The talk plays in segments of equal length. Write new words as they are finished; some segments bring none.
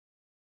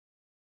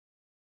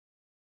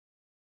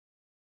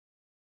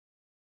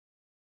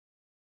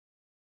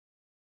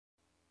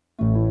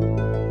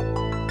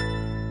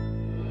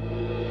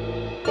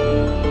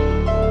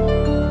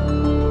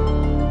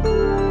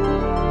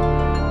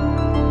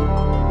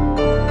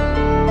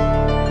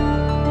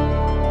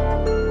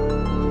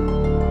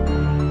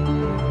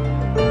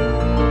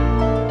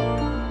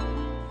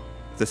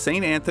The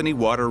St. Anthony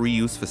Water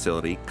Reuse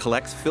Facility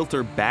collects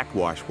filter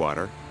backwash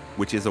water,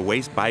 which is a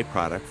waste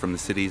byproduct from the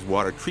city's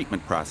water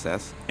treatment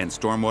process and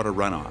stormwater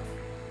runoff.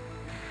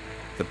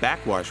 The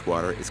backwash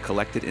water is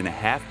collected in a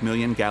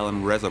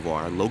 500,000-gallon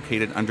reservoir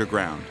located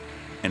underground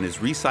and is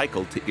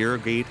recycled to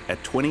irrigate a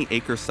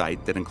 20-acre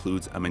site that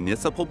includes a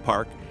municipal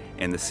park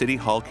and the City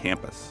Hall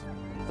campus.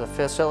 The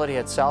facility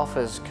itself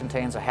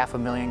contains a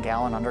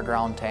 500,000-gallon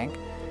underground tank.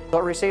 So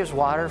it receives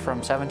water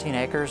from 17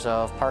 acres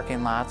of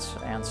parking lots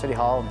and City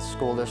Hall and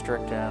School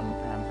District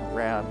and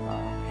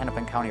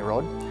Hennepin County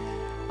Road.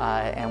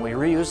 And we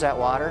reuse that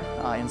water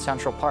in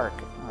Central Park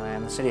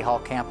and the City Hall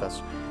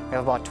campus. We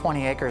have about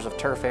 20 acres of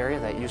turf area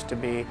that used to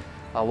be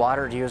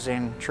watered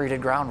using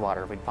treated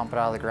groundwater. We'd pump it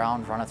out of the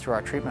ground, run it through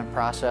our treatment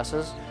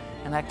processes,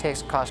 and that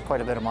costs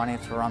quite a bit of money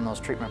to run those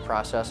treatment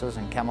processes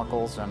and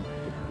chemicals and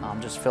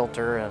just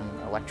filter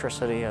and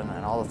electricity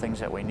and all the things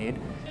that we need.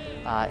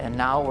 And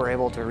now we're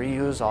able to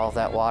reuse all of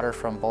that water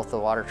from both the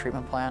water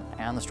treatment plant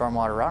and the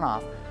stormwater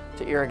runoff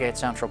to irrigate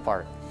Central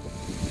Park.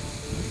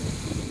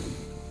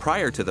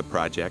 Prior to the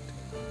project,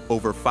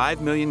 over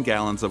 5 million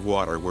gallons of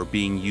water were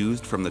being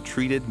used from the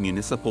treated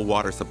municipal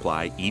water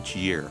supply each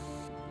year.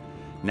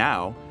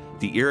 Now,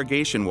 the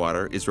irrigation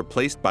water is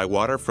replaced by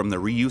water from the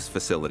reuse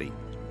facility.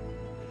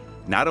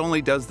 Not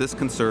only does this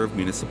conserve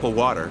municipal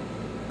water,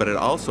 but it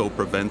also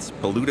prevents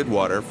polluted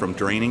water from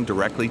draining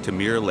directly to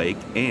Mirror Lake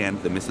and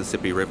the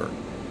Mississippi River.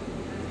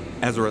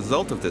 As a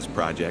result of this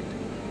project,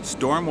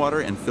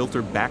 stormwater and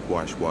filtered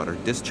backwash water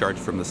discharged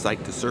from the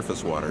site to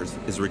surface waters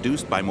is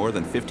reduced by more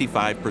than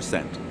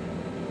 55%.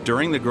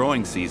 During the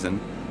growing season,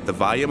 the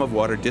volume of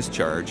water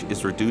discharge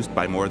is reduced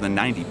by more than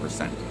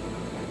 90%.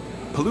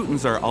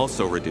 Pollutants are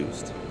also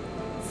reduced.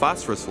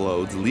 Phosphorus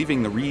loads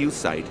leaving the reuse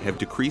site have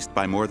decreased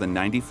by more than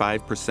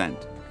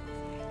 95%.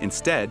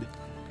 Instead,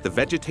 the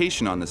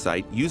vegetation on the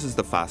site uses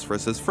the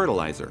phosphorus as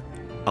fertilizer,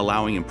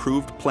 allowing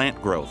improved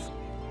plant growth.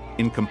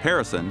 In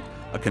comparison,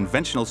 a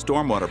conventional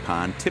stormwater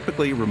pond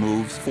typically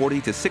removes 40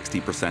 to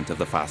 60% of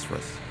the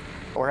phosphorus.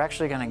 We're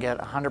actually going to get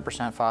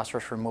 100%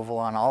 phosphorus removal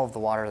on all of the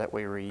water that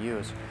we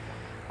reuse.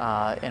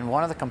 And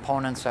one of the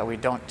components that we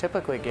don't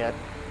typically get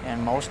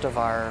in most of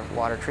our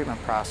water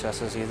treatment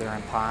processes, either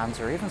in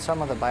ponds or even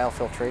some of the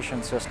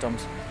biofiltration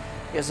systems,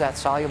 is that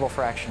soluble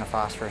fraction of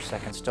phosphorus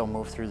that can still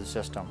move through the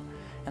system.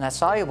 And that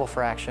soluble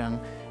fraction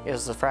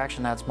is the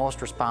fraction that's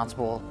most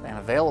responsible and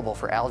available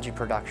for algae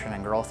production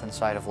and growth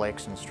inside of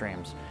lakes and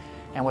streams.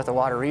 And with the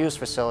water reuse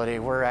facility,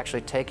 we're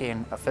actually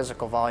taking a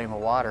physical volume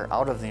of water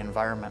out of the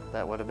environment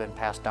that would have been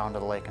passed down to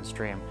the lake and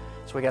stream.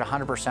 So we get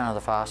 100% of the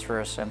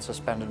phosphorus and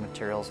suspended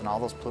materials and all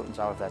those pollutants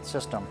out of that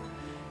system.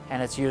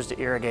 And it's used to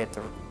irrigate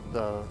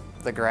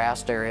the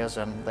grassed areas,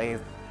 and the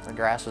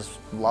grass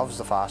loves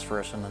the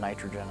phosphorus and the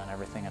nitrogen and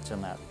everything that's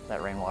in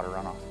that rainwater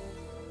runoff.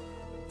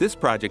 This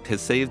project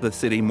has saved the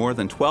city more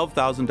than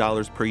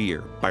 $12,000 per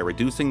year by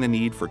reducing the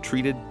need for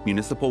treated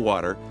municipal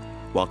water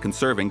while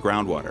conserving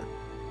groundwater.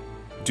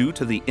 Due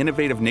to the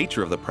innovative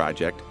nature of the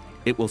project,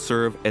 it will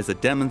serve as a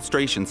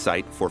demonstration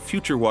site for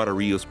future water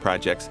reuse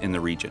projects in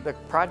the region. The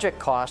project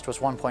cost was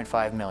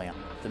 $1.5 million.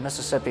 The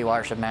Mississippi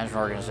Watershed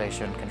Management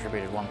Organization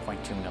contributed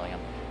 $1.2 million.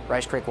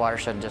 Rice Creek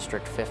Watershed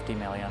District $50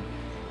 million,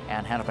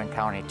 and Hennepin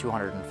County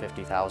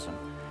 $250,000.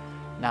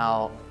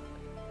 Now,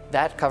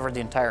 that covered the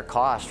entire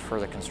cost for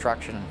the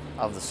construction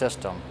of the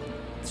system.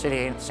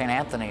 City of St.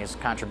 Anthony's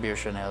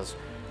contribution is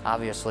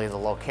obviously the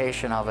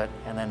location of it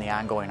and then the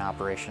ongoing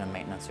operation and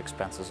maintenance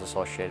expenses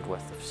associated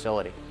with the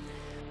facility.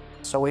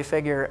 So we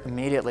figure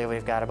immediately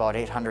we've got about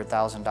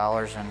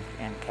 $800,000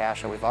 in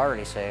cash that we've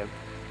already saved.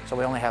 So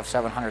we only have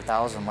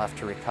 $700,000 left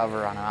to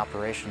recover on an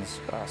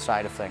operations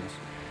side of things.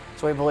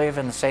 So we believe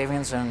in the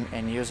savings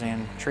in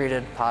using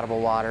treated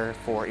potable water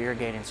for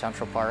irrigating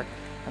Central Park,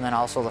 and then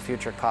also the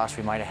future costs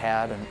we might have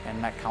had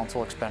and Met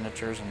Council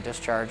expenditures and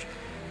discharge,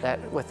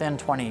 that within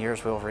 20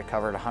 years we'll have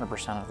recovered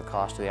 100% of the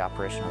cost of the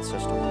operation of the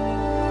system.